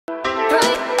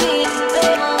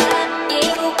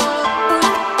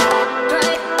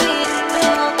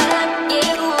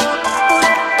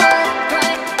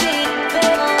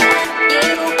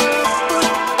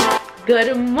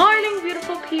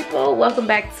welcome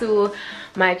back to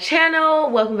my channel.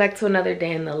 Welcome back to another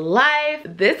day in the life.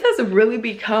 This has really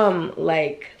become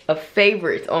like a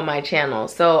favorite on my channel,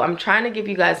 so I'm trying to give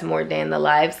you guys more day in the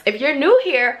lives. If you're new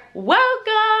here,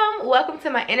 welcome to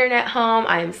my internet home.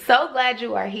 I am so glad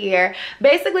you are here.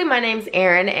 Basically, my name's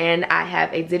Erin and I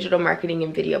have a digital marketing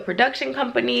and video production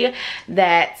company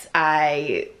that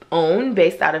I own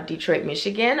based out of Detroit,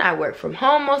 Michigan. I work from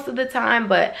home most of the time,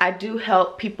 but I do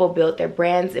help people build their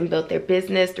brands and build their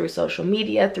business through social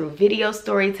media, through video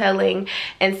storytelling.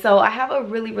 And so I have a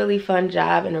really fun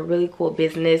job and a really cool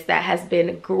business that has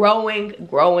been growing.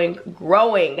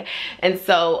 And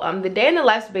so the day in the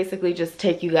life is basically just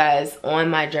take you guys on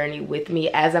my journey with me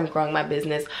as I'm growing my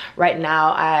business. Right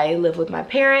now I live with my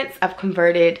parents. I've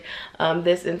converted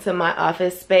this into my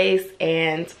office space,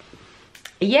 and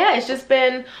yeah, it's just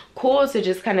been cool to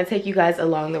just kind of take you guys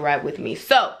along the ride with me.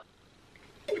 So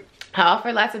I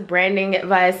offer lots of branding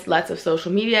advice, lots of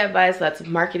social media advice, lots of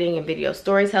marketing and video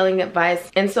storytelling advice.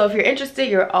 And so if you're interested,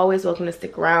 you're always welcome to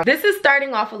stick around. This is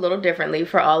starting off a little differently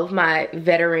for all of my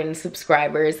veteran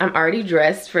subscribers. I'm already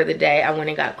dressed for the day. I went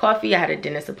and got coffee. I had a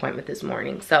dentist appointment this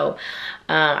morning. So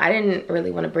I didn't really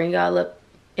want to bring y'all up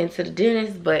into the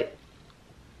dentist, but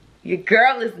your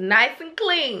girl is nice and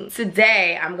clean.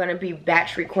 Today, I'm gonna be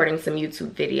batch recording some YouTube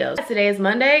videos. Today is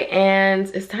Monday and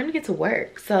it's time to get to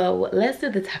work. So let's do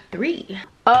the top 3.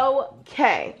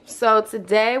 Okay, so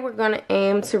today we're gonna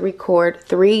aim to record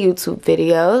 3 YouTube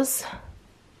videos.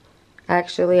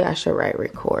 Actually, I should write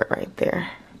record right there.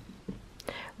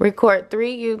 Record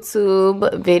 3 YouTube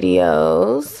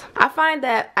videos. I find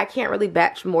that I can't really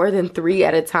batch more than 3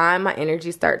 at a time. My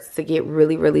energy starts to get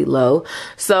really low.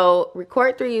 So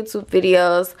record 3 YouTube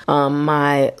videos,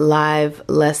 my live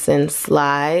lesson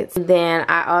slides. And then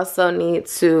I also need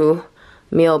to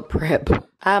meal prep.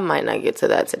 I might not get to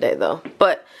that today though.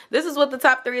 But this is what the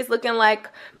top 3 is looking like.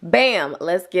 Bam,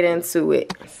 let's get into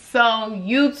it. So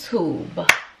YouTube,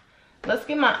 let's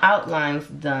get my outlines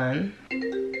done.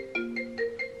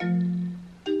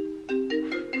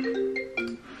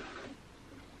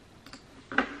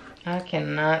 I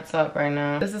cannot talk right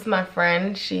now. This is my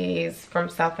friend. She's from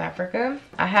South Africa.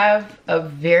 I have a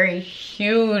very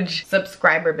huge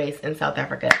subscriber base in South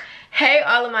Africa. Hey,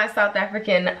 all of my South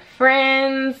African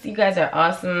friends. You guys are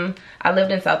awesome. I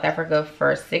lived in South Africa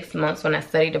for 6 months when I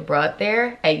studied abroad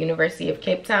there at University of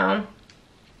Cape Town.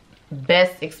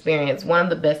 Best experience. One of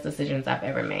the best decisions I've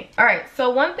ever made. All right, so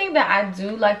one thing that I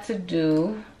do like to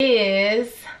do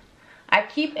is I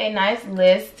keep a nice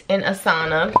list in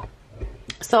Asana.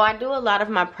 So I do a lot of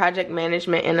my project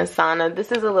management in Asana.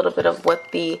 This is a little bit of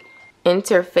what the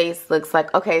interface looks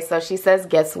like. Okay, so she says,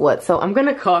 guess what? So I'm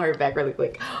gonna call her back really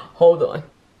quick. Hold on.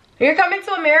 You're coming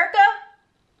to America?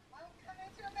 I'm coming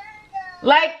to America.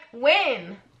 Like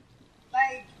when?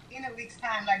 Like in a week's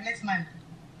time, like next month.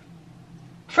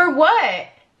 For what?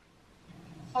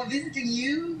 For visiting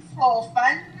you, for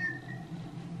fun.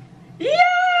 Yay!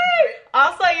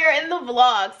 Also, you're in the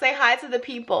vlog. Say hi to the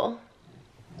people.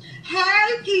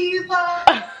 Hi, people.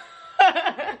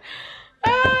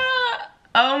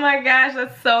 Oh my gosh,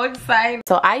 that's so exciting.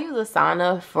 So I use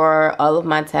Asana for all of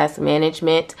my task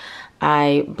management.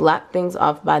 I block things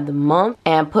off by the month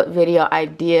and put video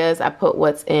ideas. I put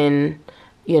what's in,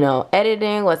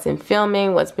 editing, what's in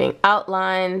filming, what's being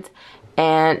outlined.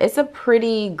 And it's a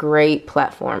pretty great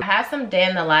platform. I have some day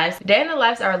in the lives. Day in the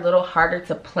lives are a little harder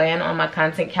to plan on my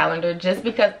content calendar just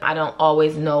because I don't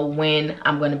always know when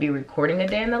I'm going to be recording a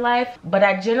day in the life. But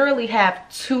I generally have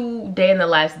 2 day in the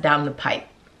lives down the pipe,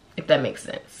 if that makes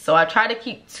sense. So I try to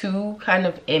keep 2 kind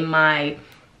of in my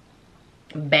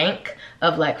bank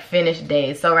of like finished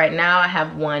days. So right now I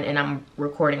have 1 and I'm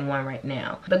recording 1 right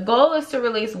now. The goal is to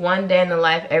release 1 day in the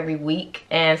life every week.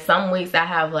 And some weeks I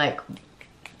have like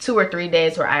 2 or 3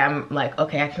 days where I am like,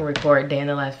 okay, I can record day in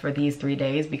the life for these 3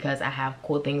 days because I have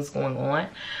cool things going on.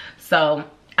 So,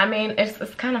 I mean,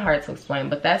 it's kind of hard to explain,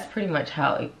 but that's pretty much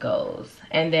how it goes.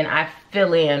 And then I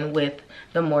fill in with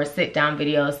the more sit-down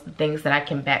videos, the things that I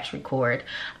can batch record.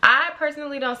 I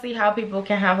personally don't see how people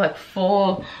can have like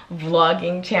full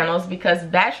vlogging channels because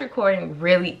batch recording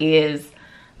really is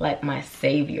like my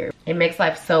savior. It makes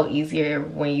life so easier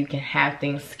when you can have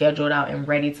things scheduled out and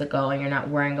ready to go and you're not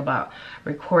worrying about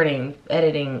recording,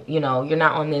 editing, you're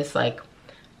not on this like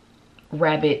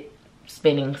rabbit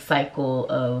spinning cycle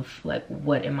of like,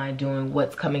 what am I doing?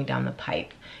 What's coming down the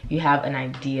pipe? You have an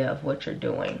idea of what you're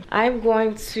doing. I'm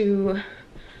going to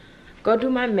go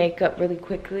do my makeup really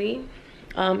quickly.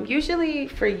 Usually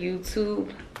for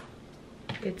YouTube,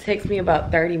 it takes me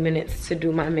about 30 minutes to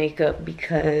do my makeup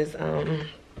because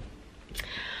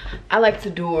I like to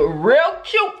do it real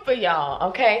cute for y'all.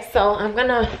 Okay, so I'm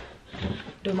gonna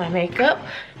do my makeup,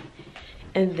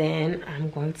 and then I'm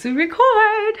going to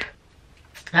record.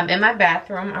 I'm in my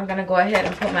bathroom. I'm gonna go ahead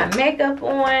and put my makeup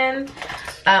on.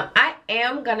 I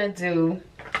am gonna do,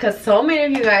 because so many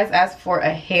of you guys asked for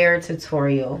a hair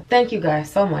tutorial. Thank you guys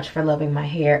so much for loving my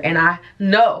hair. And I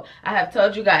know I have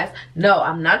told you guys, no,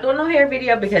 I'm not doing no hair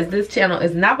video because this channel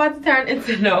is not about to turn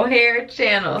into no hair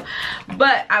channel.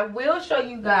 But I will show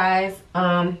you guys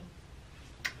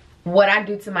what I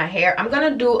do to my hair. I'm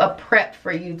gonna do a prep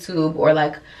for YouTube, or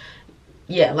like,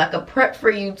 yeah, like a prep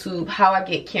for YouTube, how I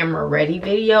get camera ready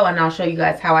video, and I'll show you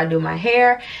guys how I do my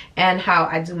hair and how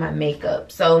I do my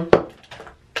makeup. So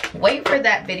wait for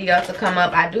that video to come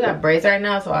up. I do have braids right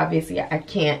now, so obviously I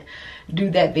can't do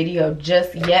that video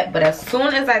just yet, but as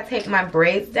soon as I take my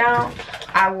braids down,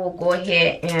 I will go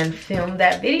ahead and film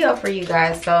that video for you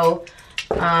guys. So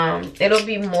it'll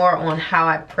be more on how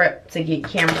I prep to get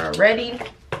camera ready.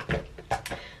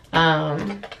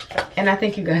 And I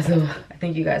think you guys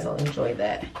will enjoy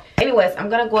that. Anyways, I'm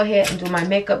gonna go ahead and do my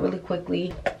makeup really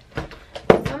quickly.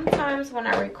 Sometimes when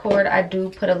I record, I do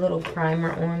put a little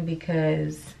primer on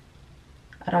because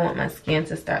I don't want my skin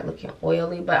to start looking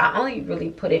oily, but I only really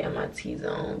put it in my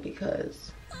T-zone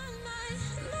because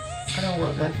I don't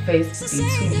want my face to be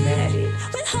too matted.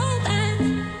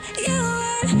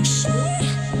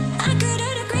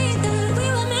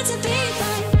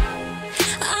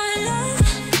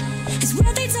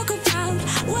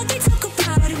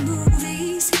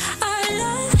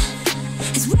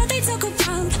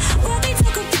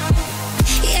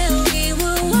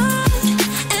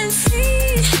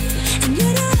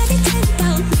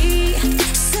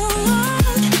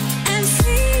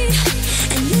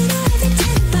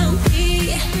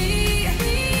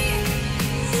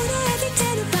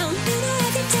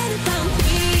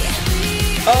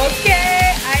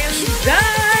 Okay, I am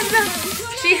done.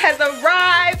 She has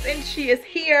arrived and she is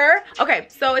here. Okay,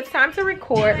 so it's time to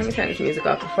record. Let me turn this music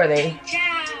off before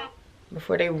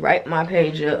they write my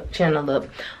page up, channel up.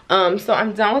 So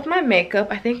I'm done with my makeup.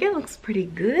 I think it looks pretty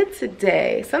good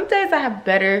today. Some days I have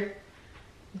better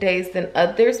days than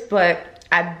others, but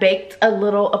I baked a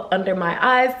little up under my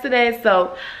eyes today,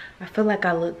 so I feel like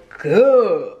I look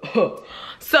good.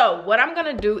 So what I'm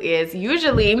gonna do is,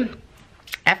 usually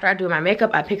after I do my makeup,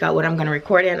 I pick out what I'm gonna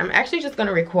record in. I'm actually just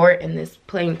gonna record in this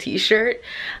plain t-shirt.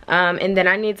 And then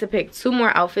I need to pick 2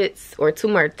 more outfits or 2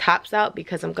 more tops out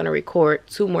because I'm gonna record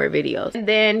 2 more videos. And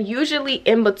then usually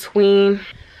in between,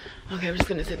 okay, I'm just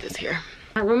gonna sit this here.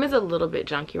 My room is a little bit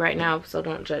junky right now, so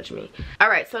don't judge me. All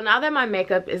right, so now that my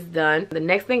makeup is done, the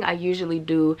next thing I usually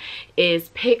do is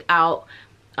pick out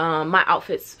my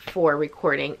outfits for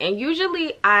recording, and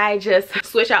usually I just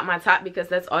switch out my top because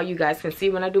that's all you guys can see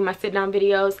when I do my sit down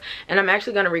videos. And I'm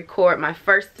actually going to record my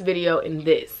first video in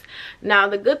this. Now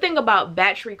the good thing about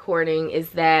batch recording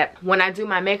is that when I do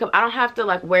my makeup, I don't have to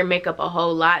like wear makeup a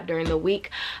whole lot during the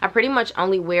week. I pretty much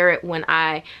only wear it when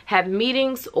I have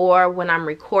meetings or when I'm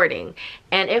recording.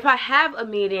 And if I have a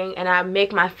meeting and I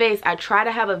make my face, I try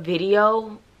to have a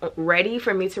video ready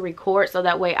for me to record, so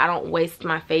that way I don't waste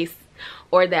my face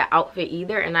or that outfit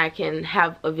either, and I can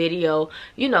have a video,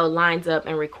 you know, lined up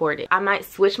and recorded. I might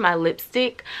switch my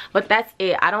lipstick, but that's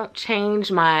it. I don't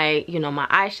change my, you know, my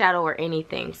eyeshadow or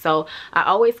anything. So I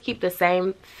always keep the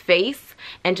same face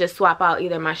and just swap out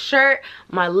either my shirt,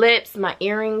 my lips, my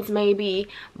earrings maybe.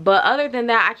 But other than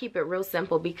that, I keep it real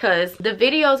simple because the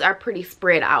videos are pretty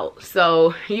spread out.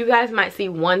 So you guys might see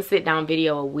 1 sit down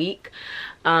video a week.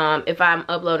 If I'm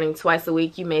uploading twice a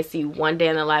week, you may see 1 day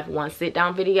in the life, 1 sit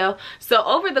down video. So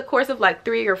over the course of like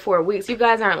 3 or 4 weeks, you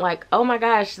guys aren't like, oh my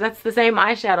gosh, that's the same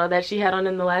eyeshadow that she had on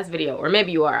in the last video. Or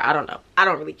maybe you are, I don't know. I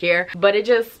don't really care. But it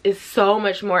just is so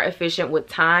much more efficient with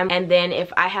time. And then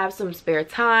if I have some spare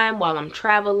time while I'm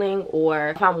traveling, or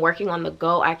if I'm working on the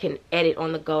go, I can edit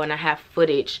on the go and I have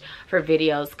footage for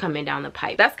videos coming down the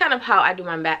pipe. That's kind of how I do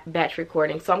my batch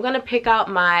recording. So I'm gonna pick out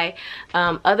my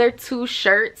other 2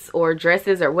 shirts or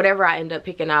dresses or whatever I end up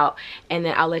picking out, and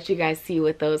then I'll let you guys see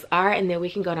what those are, and then we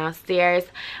can go downstairs.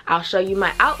 I'll show you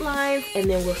my outlines and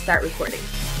then we'll start recording.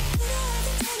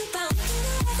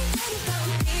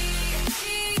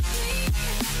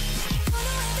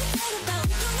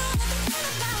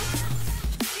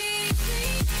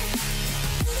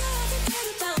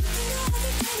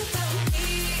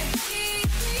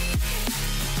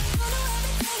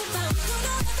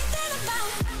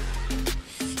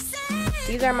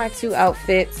 These are my 2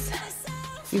 outfits.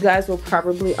 You guys will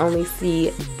probably only see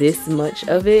this much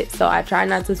of it, so I try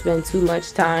not to spend too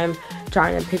much time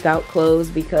trying to pick out clothes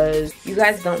because you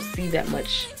guys don't see that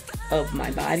much of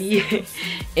my body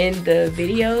in the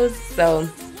videos, so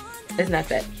it's not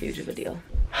that huge of a deal.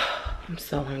 I'm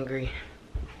so hungry.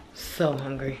 So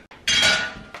hungry.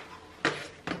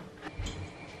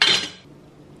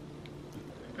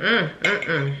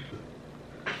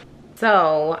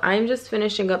 So I'm just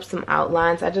finishing up some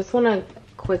outlines. I just want to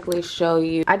quickly show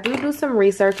you. I do some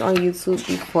research on YouTube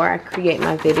before I create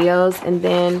my videos, and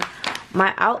then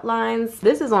my outlines,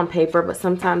 this is on paper, but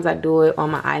sometimes I do it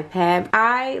on my iPad.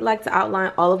 I like to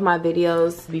outline all of my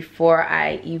videos before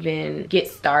I even get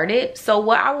started. So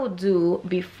what I will do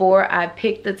before I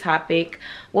pick the topic,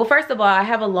 well, first of all, I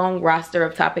have a long roster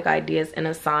of topic ideas in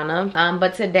Asana,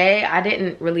 but today I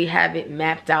didn't really have it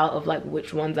mapped out of like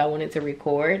which ones I wanted to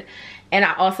record. And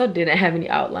I also didn't have any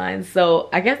outlines. So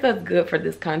I guess that's good for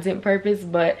this content purpose,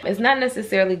 but it's not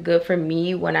necessarily good for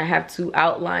me when I have to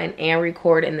outline and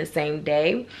record in the same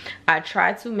day. I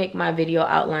try to make my video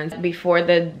outlines before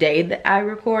the day that I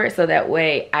record, so that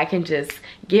way I can just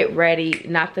get ready,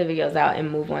 knock the videos out,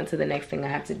 and move on to the next thing I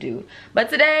have to do. But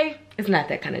today, it's not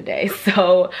that kind of day.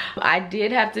 So I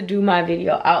did have to do my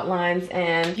video outlines,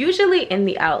 and usually in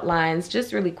the outlines,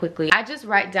 just really quickly, I just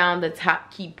write down the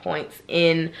top key points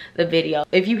in the video.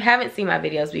 If you haven't seen my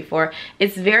videos before,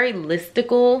 it's very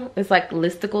listicle. It's like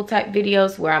listicle type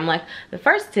videos where I'm like, the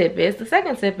first tip is, the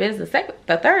second tip is, the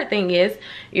third thing is,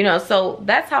 you know, so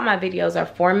that's how my videos are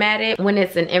formatted when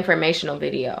it's an informational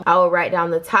video. I will write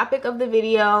down the topic of the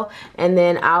video, and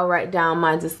then I'll write down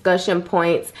my discussion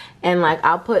points, and like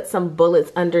I'll put some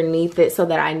bullets underneath it so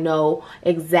that I know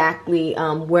exactly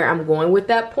where I'm going with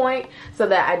that point, so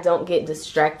that I don't get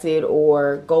distracted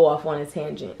or go off on a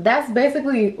tangent. That's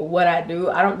basically what I do.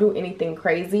 I don't do anything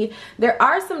crazy. There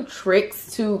are some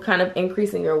tricks to kind of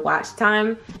increasing your watch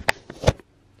time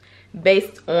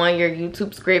based on your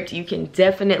YouTube script. You can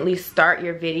definitely start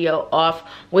your video off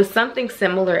with something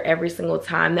similar every single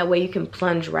time. That way you can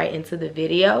plunge right into the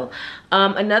video.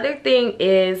 Another thing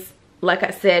is, like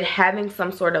I said, having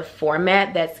some sort of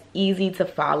format that's easy to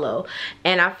follow.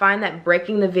 And I find that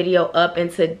breaking the video up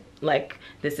into like,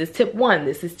 this is tip 1,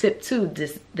 this is tip 2,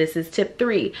 this is tip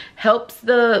 3, helps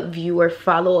the viewer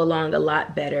follow along a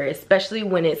lot better, especially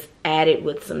when it's added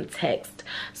with some text.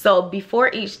 So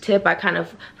before each tip, I kind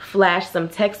of flash some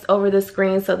text over the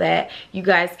screen so that you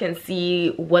guys can see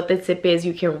what the tip is.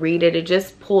 You can read it. It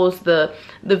just pulls the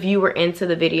viewer into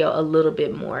the video a little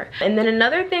bit more. And then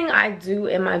another thing I do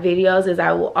in my videos is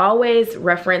I will always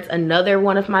reference another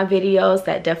one of my videos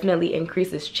that definitely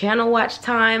increases channel watch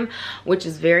time, which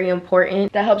is very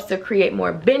important. That helps to create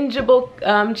more bingeable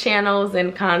channels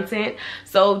and content.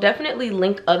 So definitely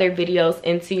link other videos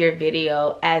into your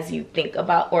video as you think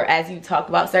about or as you talk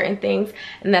about certain things.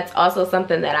 And that's also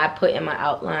something that I put in my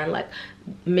outline, like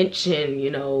mention,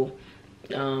 you know,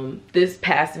 this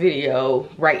past video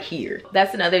right here.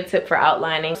 That's another tip for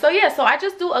outlining. So yeah, so I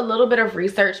just do a little bit of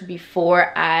research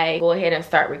before I go ahead and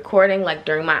start recording, like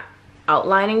during my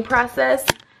outlining process.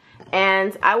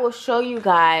 And I will show you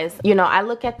guys, you know, I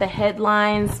look at the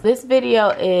headlines. This video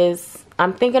is,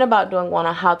 I'm thinking about doing one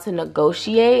on how to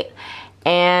negotiate.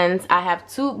 And I have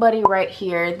TubeBuddy right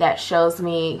here that shows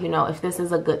me, you know, if this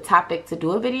is a good topic to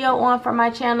do a video on for my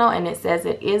channel. And it says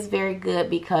it is very good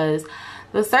because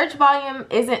the search volume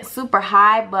isn't super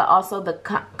high, but also the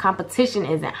competition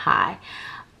isn't high.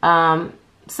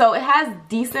 So it has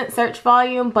decent search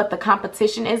volume, but the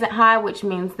competition isn't high, which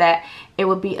means that it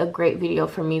would be a great video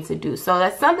for me to do. So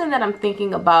that's something that I'm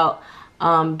thinking about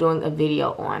doing a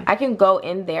video on. I can go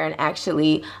in there and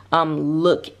actually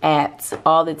look at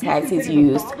all the tags he's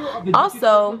used.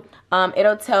 Also,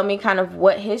 it'll tell me kind of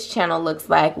what his channel looks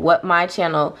like, what my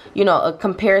channel, you know, a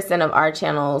comparison of our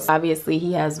channels. Obviously,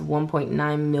 he has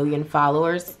 1.9 million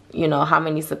followers. You know, how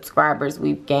many subscribers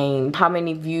we've gained, how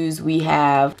many views we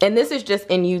have. And this is just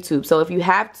in YouTube. So if you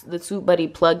have the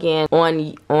TubeBuddy plugin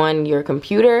on your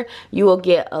computer, you will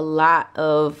get a lot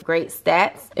of great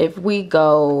stats. If we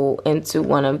go into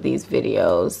one of these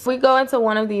videos,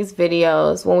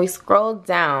 when we scroll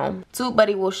down,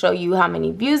 TubeBuddy will show you how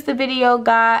many views the video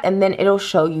got, and then it'll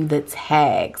show you the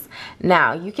tags.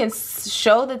 Now, you can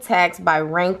show the tags by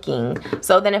ranking.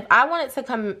 So then if I wanted to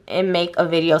come and make a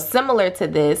video similar to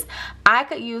this, I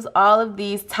could use all of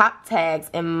these top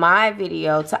tags in my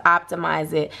video to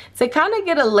optimize it to kind of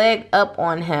get a leg up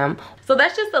on him. So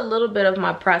that's just a little bit of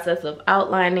my process of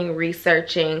outlining,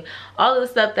 researching, all of the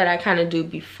stuff that I kind of do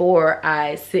before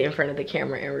I sit in front of the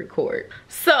camera and record.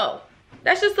 So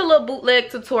that's just a little bootleg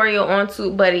tutorial on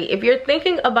TubeBuddy. If you're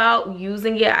thinking about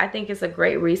using it, I think it's a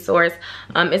great resource.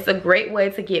 It's a great way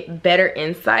to get better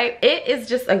insight. It is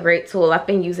just a great tool. I've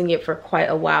been using it for quite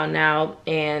a while now,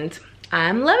 and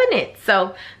I'm loving it.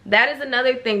 So that is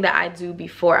another thing that I do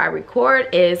before I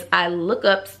record, is I look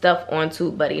up stuff on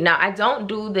TubeBuddy. Now, I don't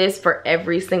do this for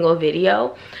every single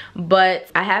video, but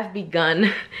I have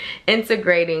begun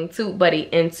integrating TubeBuddy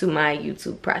into my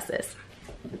YouTube process.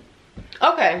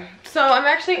 Okay, so I'm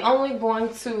actually only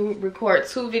going to record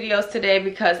 2 videos today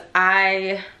because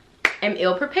I am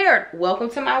ill prepared. Welcome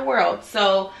to my world.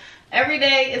 So every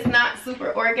day is not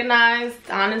super organized.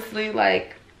 Honestly,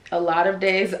 like a lot of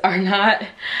days are not.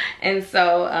 And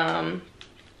so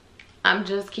I'm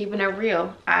just keeping it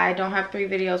real. I don't have 3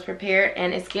 videos prepared,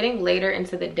 and it's getting later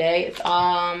into the day. It's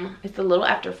a little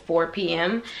after 4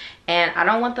 p.m. and I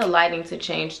don't want the lighting to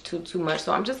change too much.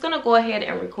 So I'm just gonna go ahead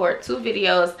and record 2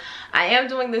 videos. I am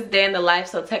doing this day in the life,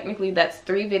 so technically that's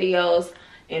 3 videos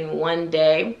in one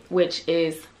day, which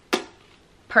is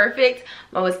perfect.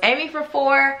 I was aiming for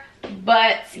 4,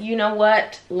 but you know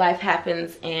what, life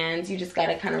happens and you just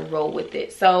gotta kind of roll with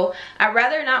it. So I'd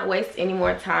rather not waste any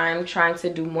more time trying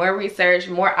to do more research,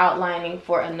 more outlining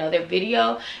for another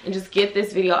video, and just get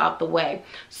this video out the way.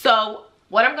 So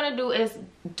what I'm gonna do is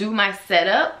do my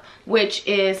setup, which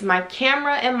is my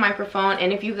camera and microphone.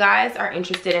 And if you guys are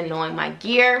interested in knowing my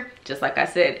gear, just like I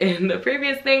said in the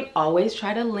previous thing, always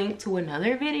try to link to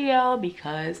another video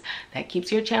because that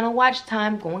keeps your channel watch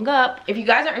time going up. If you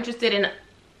guys are interested in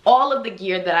all of the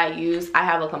gear that I use, I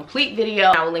have a complete video.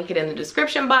 I will link it in the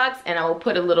description box, and I will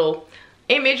put a little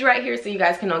image right here so you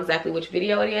guys can know exactly which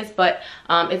video it is. But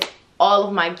it's all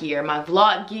of my gear, my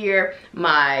vlog gear,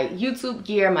 my YouTube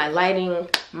gear, my lighting,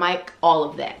 mic, all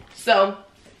of that. So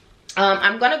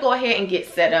I'm gonna go ahead and get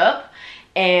set up,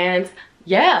 and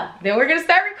yeah, then we're gonna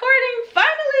start recording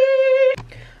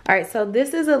finally. All right, so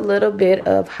this is a little bit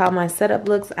of how my setup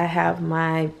looks. I have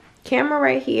my camera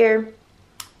right here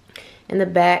in the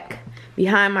back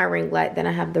behind my ring light. Then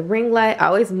I have the ring light. I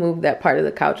always move that part of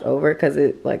the couch over because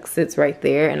it like sits right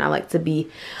there, and I like to be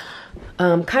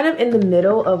kind of in the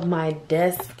middle of my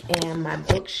desk and my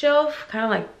bookshelf, kind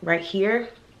of like right here.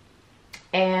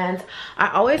 And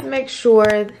I always make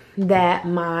sure that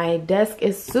my desk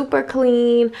is super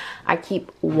clean. I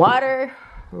keep water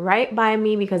right by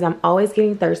me because I'm always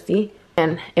getting thirsty.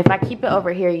 And if I keep it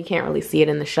over here, you can't really see it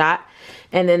in the shot.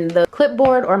 And then the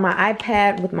clipboard or my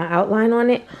iPad with my outline on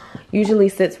it usually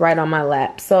sits right on my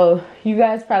lap. So you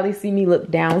guys probably see me look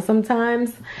down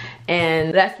sometimes,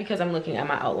 and that's because I'm looking at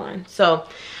my outline. So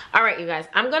all right, you guys,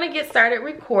 I'm gonna get started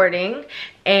recording,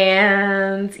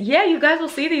 and yeah, you guys will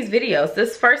see these videos.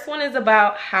 This first one is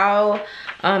about how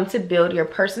to build your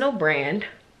personal brand.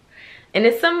 And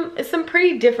it's some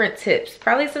pretty different tips,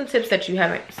 probably some tips that you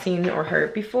haven't seen or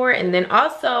heard before. And then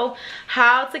also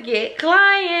how to get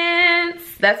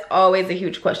clients. That's always a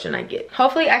huge question I get.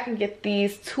 Hopefully I can get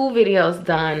these 2 videos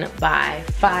done by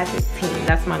 5:15.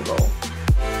 That's my goal.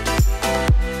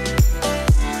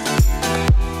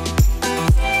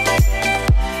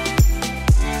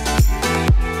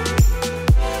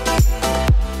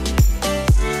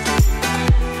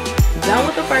 Done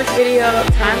with the first video,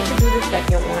 time to do the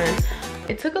second one.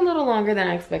 It took a little longer than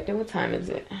I expected. What time is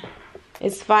it?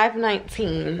 It's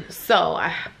 5:19. So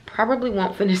I probably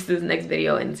won't finish this next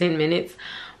video in 10 minutes,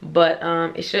 but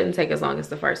it shouldn't take as long as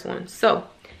the first one. So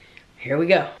here we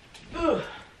go.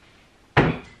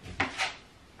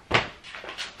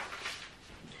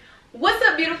 What's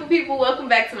up, beautiful people? Welcome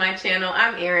back to my channel.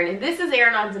 I'm Erin, and this is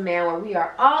Erin On Demand, where we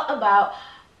are all about,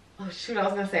 oh shoot, I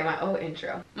was gonna say my old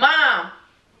intro. Mom!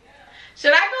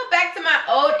 Should I go back to my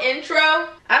old intro?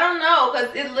 I don't know,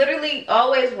 because it literally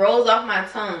always rolls off my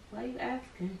tongue. Why are you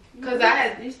asking?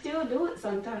 Because you still do it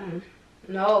sometimes.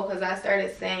 No, because I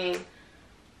started saying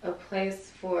a place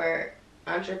for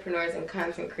entrepreneurs and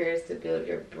content creators to build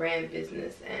your brand,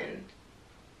 business, and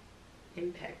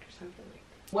impact, or something like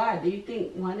that. Why? Do you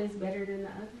think one is better than the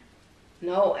other?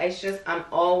 No, it's just I'm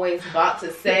always about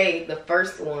to say the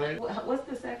first one. What's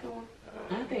the second one?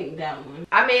 I think that one.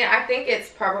 I mean, I think it's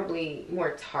probably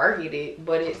more targeted,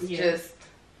 but it's just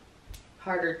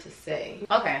harder to say.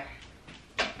 Okay,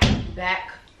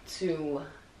 back to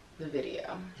the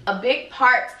video. A big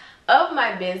part of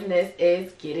my business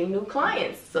is getting new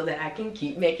clients so that I can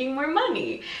keep making more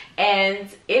money. And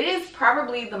it is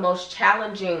probably the most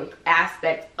challenging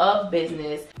aspect of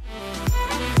business.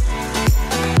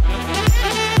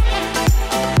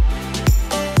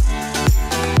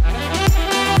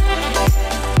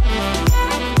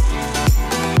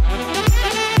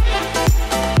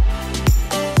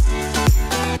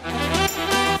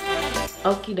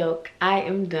 Okie doke, I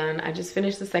am done. I just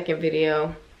finished the second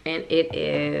video and it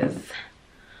is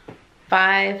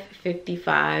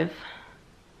 5:55.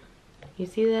 You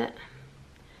see that?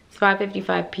 It's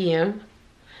 5:55 p.m.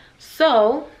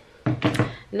 So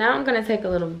now I'm gonna take a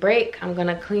little break. I'm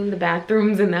gonna clean the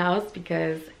bathrooms in the house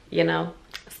because, you know,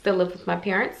 still live with my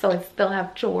parents, so I still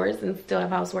have chores and still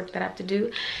have housework that I have to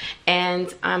do.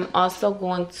 And I'm also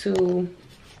going to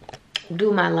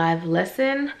do my live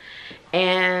lesson.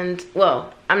 And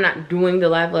well, I'm not doing the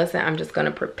live lesson, I'm just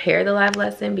gonna prepare the live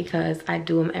lesson because I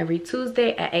do them every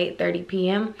Tuesday at 8:30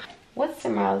 p.m. What's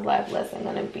tomorrow's live lesson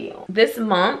gonna be on? This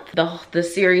month, the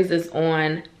series is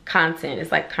on content.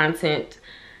 It's like content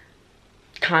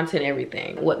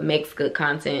everything. What makes good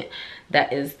content.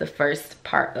 That is the first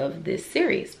part of this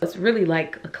series. It's really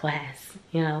like a class,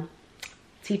 you know.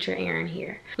 Teacher Erin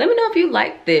here. Let me know if you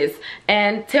like this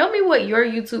and tell me what your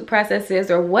YouTube process is,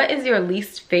 or what is your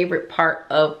least favorite part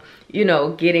of, you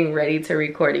know, getting ready to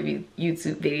record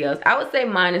YouTube videos. I would say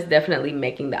mine is definitely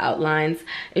making the outlines.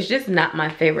 It's just not my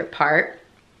favorite part.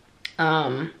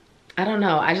 I don't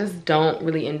know, I just don't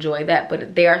really enjoy that,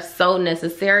 but they are so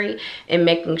necessary in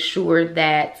making sure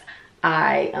that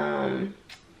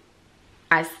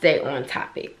I stay on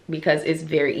topic, because it's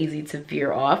very easy to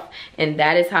veer off, and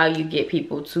that is how you get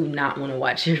people to not want to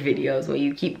watch your videos, when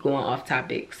you keep going off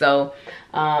topic. So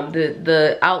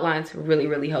the outlines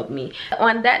really help me.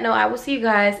 On that note, I will see you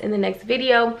guys in the next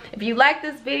video. If you like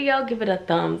this video, give it a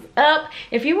thumbs up.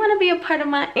 If you want to be a part of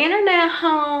my internet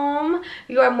home,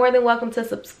 you are more than welcome to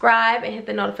subscribe and hit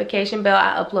the notification bell.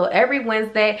 I upload every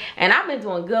Wednesday, and I've been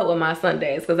doing good with my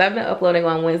Sundays because I've been uploading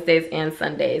on Wednesdays and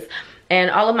Sundays. And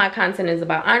all of my content is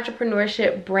about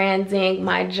entrepreneurship, branding,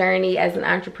 my journey as an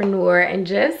entrepreneur, and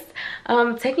just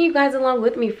taking you guys along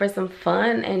with me for some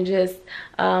fun and just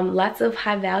lots of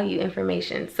high value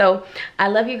information. So I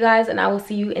love you guys, and I will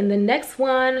see you in the next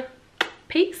one.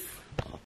 Peace.